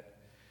fact that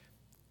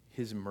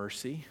his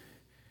mercy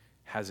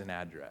has an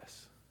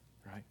address,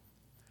 right?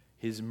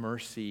 His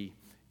mercy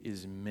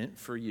is meant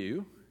for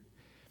you.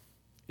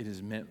 It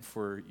is meant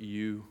for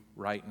you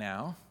right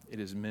now. It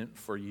is meant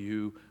for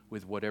you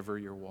with whatever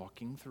you're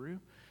walking through.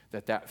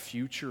 That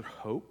future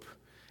hope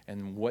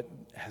and what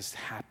has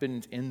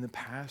happened in the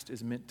past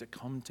is meant to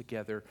come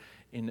together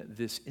in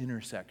this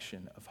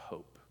intersection of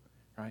hope,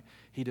 right?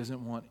 He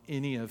doesn't want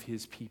any of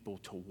his people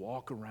to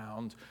walk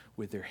around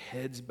with their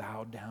heads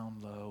bowed down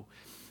low.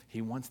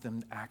 He wants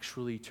them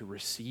actually to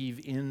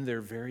receive in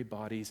their very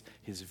bodies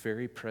his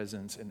very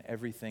presence and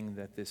everything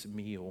that this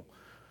meal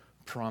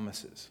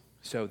promises.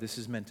 So this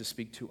is meant to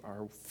speak to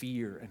our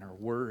fear and our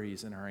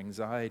worries and our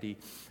anxiety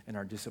and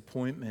our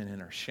disappointment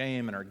and our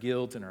shame and our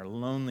guilt and our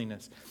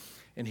loneliness.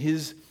 And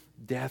his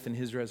death and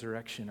his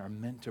resurrection are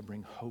meant to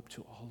bring hope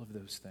to all of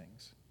those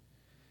things.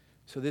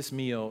 So this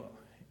meal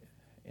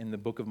in the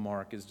book of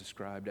Mark is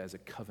described as a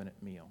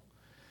covenant meal.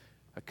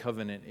 A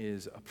covenant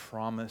is a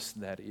promise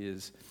that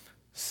is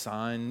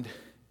signed,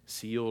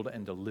 sealed,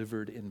 and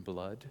delivered in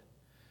blood.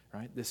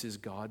 Right? This is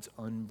God's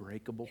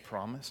unbreakable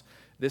promise.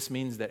 This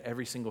means that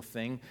every single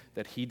thing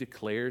that he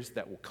declares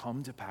that will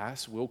come to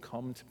pass will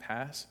come to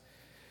pass.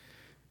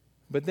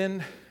 But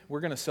then we're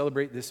going to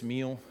celebrate this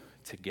meal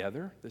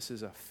together. This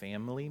is a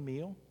family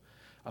meal.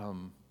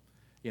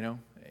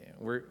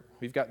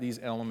 We've got these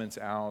elements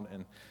out,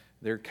 and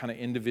they're kind of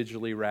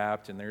individually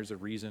wrapped, and there's a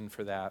reason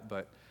for that.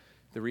 But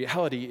the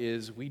reality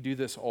is we do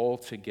this all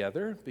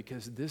together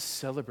because this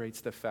celebrates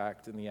the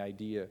fact and the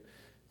idea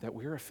that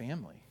we're a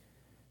family.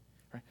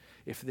 Right?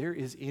 If there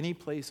is any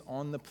place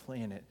on the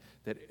planet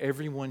that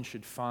everyone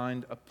should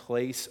find a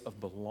place of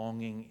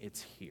belonging,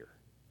 it's here.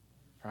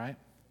 Right?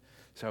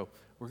 So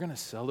we're going to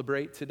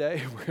celebrate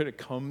today. We're going to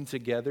come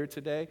together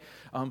today.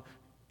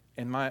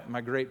 And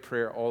my great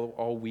prayer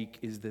all week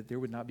is that there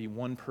would not be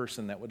one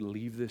person that would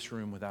leave this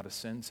room without a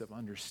sense of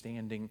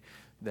understanding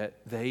that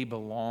they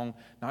belong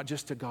not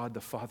just to God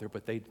the Father,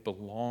 but they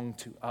belong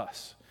to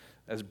us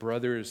as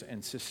brothers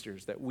and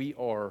sisters, that we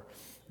are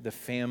the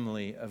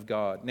family of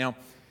God. Now,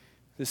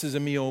 this is a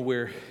meal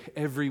where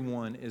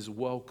everyone is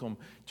welcome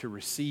to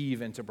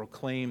receive and to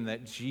proclaim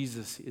that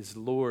Jesus is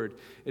Lord.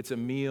 It's a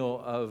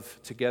meal of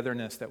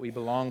togetherness, that we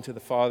belong to the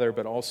Father,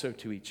 but also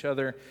to each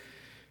other.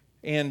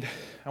 And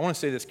I want to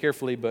say this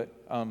carefully, but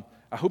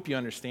I hope you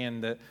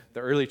understand that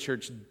the early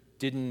church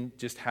didn't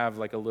just have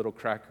like a little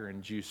cracker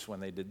and juice when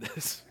they did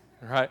this,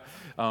 right?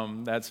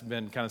 That's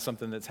been kind of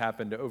something that's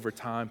happened over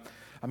time.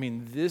 I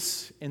mean,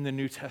 this in the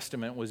New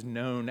Testament was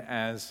known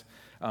as,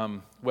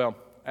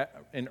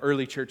 in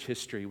early church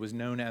history, was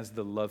known as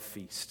the love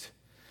feast.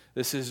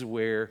 This is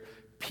where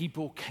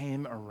people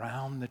came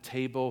around the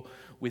table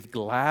with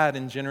glad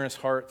and generous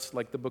hearts,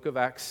 like the book of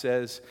Acts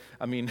says.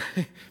 I mean,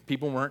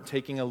 people weren't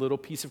taking a little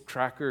piece of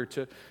cracker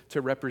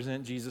to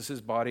represent Jesus'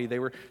 body. They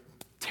were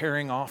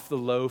tearing off the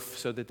loaf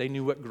so that they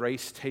knew what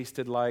grace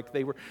tasted like.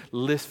 They were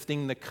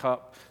lifting the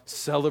cup,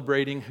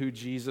 celebrating who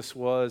Jesus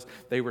was.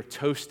 They were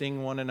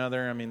toasting one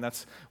another. I mean,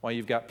 that's why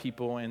you've got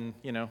people in,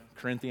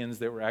 Corinthians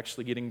that were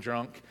actually getting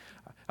drunk.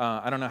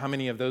 I don't know how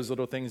many of those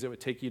little things it would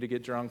take you to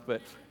get drunk,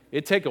 but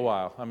it'd take a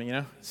while.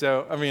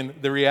 So,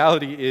 the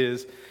reality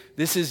is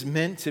this is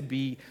meant to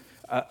be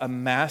a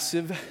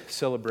massive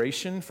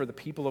celebration for the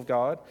people of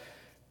God.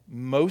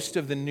 Most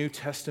of the New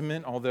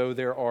Testament, although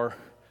there are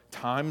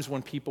times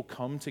when people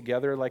come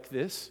together like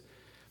this,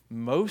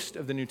 most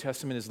of the New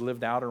Testament is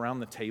lived out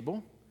around the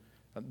table.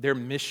 Their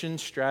mission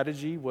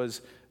strategy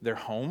was their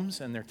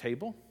homes and their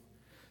table.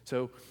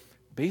 So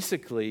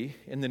basically,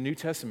 in the New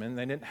Testament,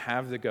 they didn't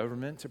have the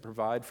government to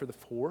provide for the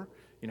poor.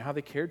 You know how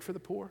they cared for the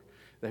poor?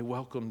 They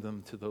welcomed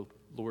them to the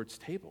Lord's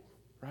table,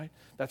 right?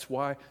 That's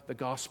why the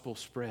gospel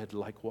spread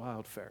like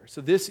wildfire.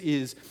 So this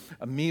is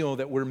a meal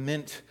that we're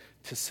meant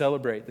to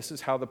celebrate. This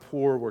is how the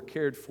poor were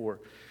cared for.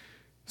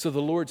 So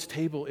the Lord's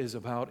table is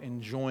about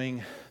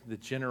enjoying the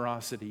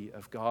generosity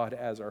of God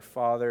as our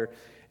Father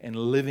and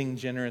living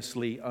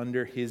generously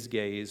under His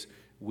gaze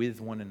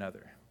with one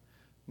another.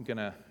 I'm going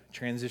to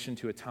transition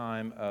to a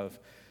time of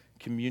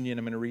communion.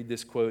 I'm going to read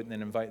this quote and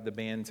then invite the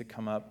band to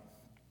come up.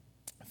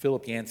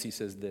 Philip Yancey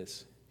says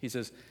this. He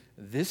says,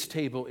 "This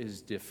table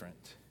is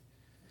different.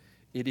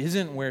 It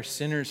isn't where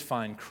sinners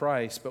find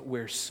Christ, but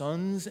where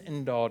sons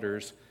and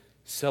daughters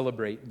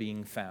celebrate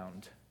being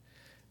found.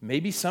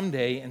 Maybe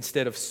someday,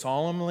 instead of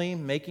solemnly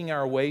making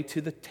our way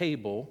to the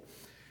table,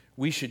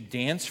 We should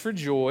dance for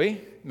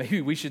joy.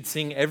 Maybe we should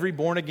sing every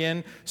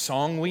born-again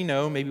song we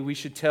know. Maybe we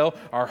should tell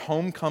our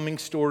homecoming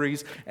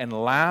stories and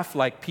laugh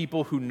like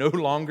people who no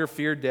longer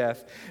fear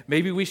death.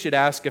 Maybe we should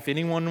ask if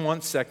anyone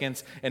wants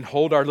seconds and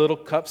hold our little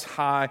cups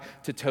high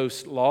to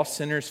toast lost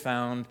sinners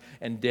found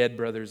and dead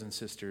brothers and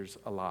sisters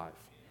alive,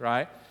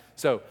 right?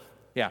 So,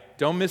 yeah,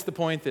 don't miss the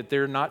point that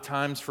there are not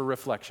times for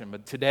reflection.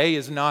 But today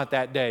is not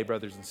that day,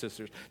 brothers and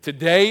sisters.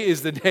 Today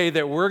is the day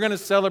that we're going to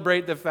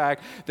celebrate the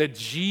fact that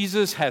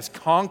Jesus has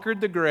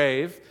conquered the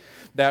grave,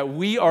 that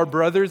we are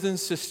brothers and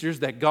sisters,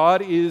 that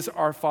God is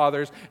our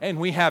fathers, and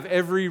we have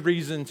every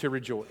reason to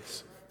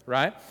rejoice,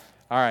 right?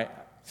 All right,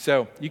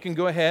 so you can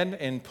go ahead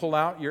and pull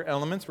out your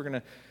elements. I'm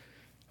going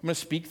to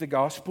speak the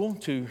gospel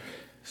to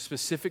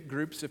specific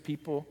groups of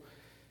people.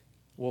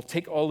 We'll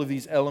take all of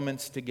these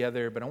elements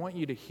together, but I want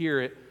you to hear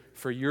it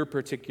for your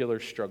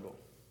particular struggle.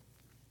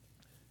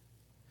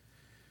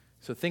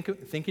 So think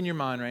in your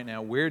mind right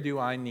now, where do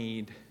I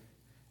need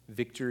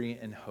victory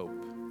and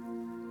hope?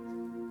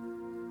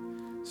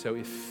 So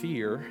if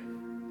fear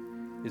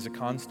is a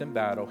constant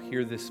battle,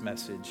 hear this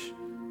message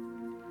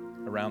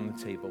around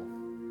the table.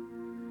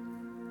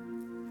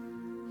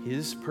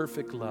 His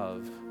perfect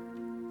love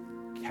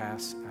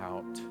casts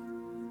out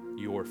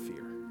your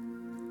fear.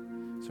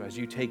 So as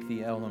you take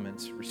the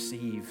elements,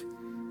 receive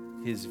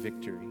His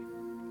victory.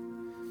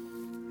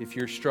 If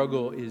your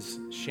struggle is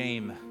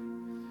shame,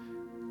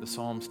 the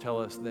Psalms tell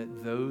us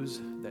that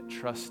those that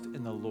trust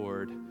in the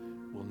Lord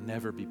will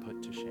never be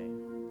put to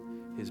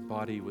shame. His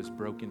body was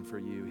broken for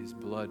you. His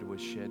blood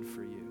was shed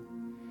for you.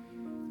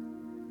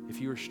 If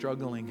you are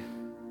struggling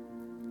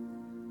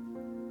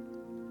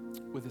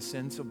with a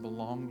sense of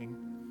belonging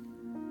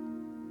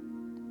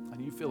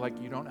and you feel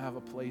like you don't have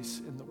a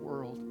place in the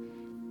world,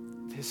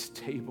 this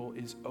table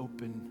is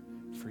open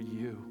for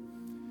you.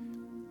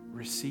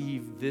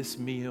 Receive this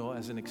meal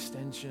as an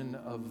extension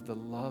of the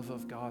love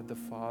of God the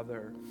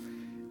Father,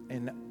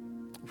 and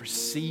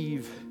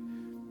receive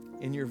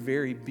in your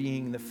very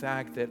being the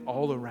fact that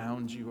all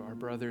around you are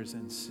brothers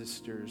and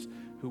sisters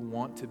who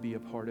want to be a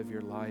part of your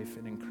life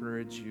and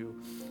encourage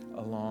you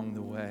along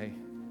the way.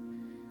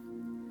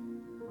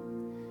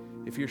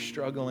 If you're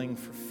struggling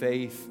for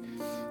faith,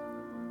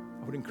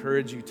 I would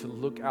encourage you to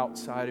look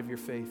outside of your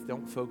faith.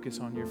 Don't focus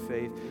on your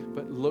faith,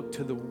 but look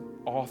to the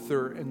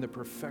author and the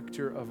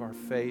perfecter of our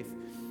faith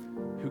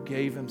who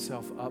gave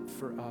Himself up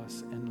for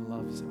us and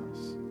loves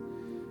us.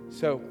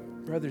 So,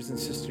 brothers and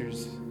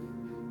sisters,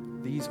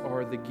 these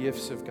are the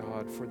gifts of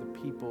God for the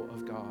people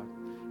of God.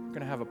 We're going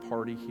to have a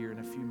party here in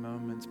a few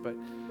moments, but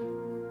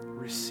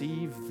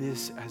receive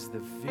this as the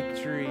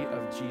victory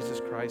of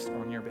Jesus Christ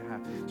on your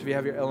behalf. So if you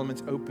have your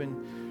elements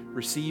open,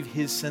 receive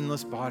His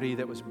sinless body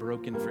that was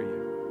broken for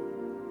you.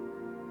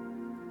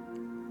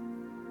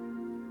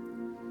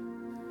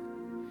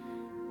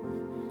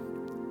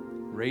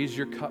 Raise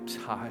your cups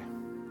high.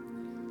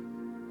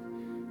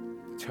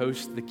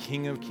 Toast the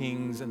King of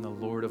Kings and the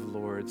Lord of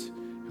Lords,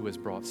 who has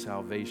brought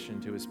salvation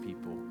to His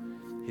people.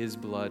 His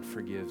blood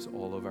forgives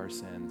all of our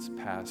sins,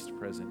 past,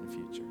 present, and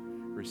future.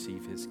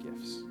 Receive His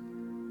gifts.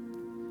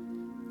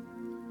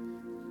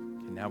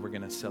 Okay, now we're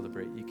going to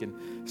celebrate. You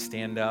can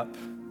stand up.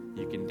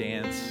 You can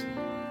dance.